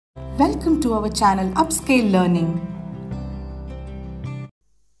Welcome to our channel Upscale Learning.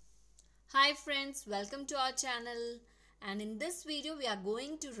 Hi friends, welcome to our channel, and in this video we are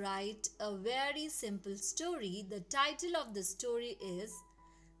going to write a very simple story. The title of the story is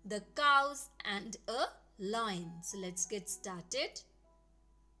The Cows and a Lion. So let's get started.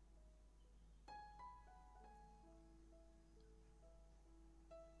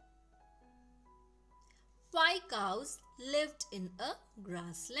 Five cows lived in a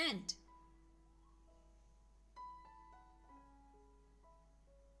grassland.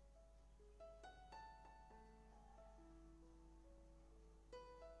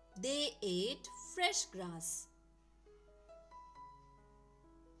 They ate fresh grass.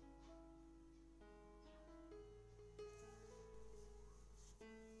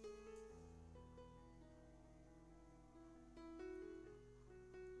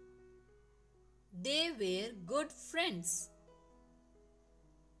 They were good friends.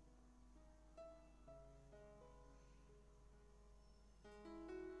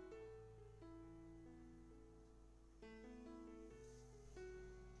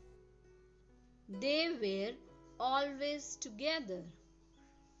 They were always together.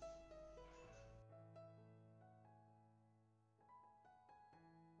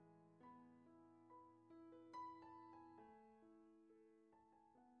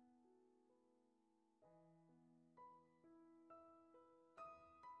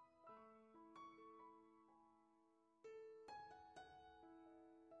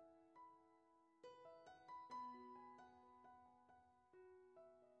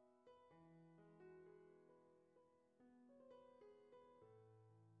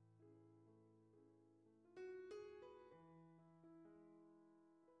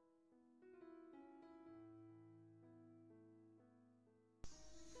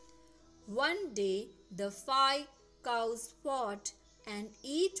 One day the five cows fought and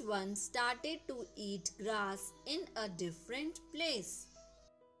each one started to eat grass in a different place.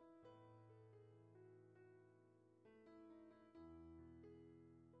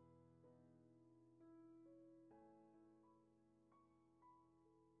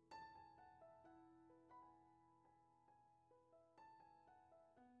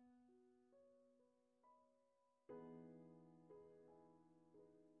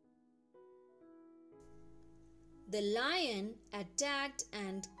 The lion attacked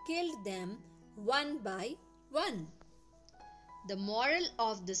and killed them one by one. The moral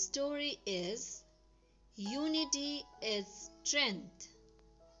of the story is unity is strength.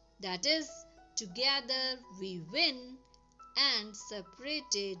 That is, together we win and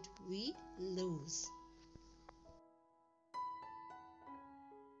separated we lose.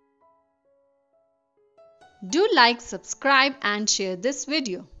 Do like, subscribe and share this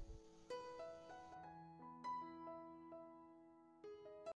video.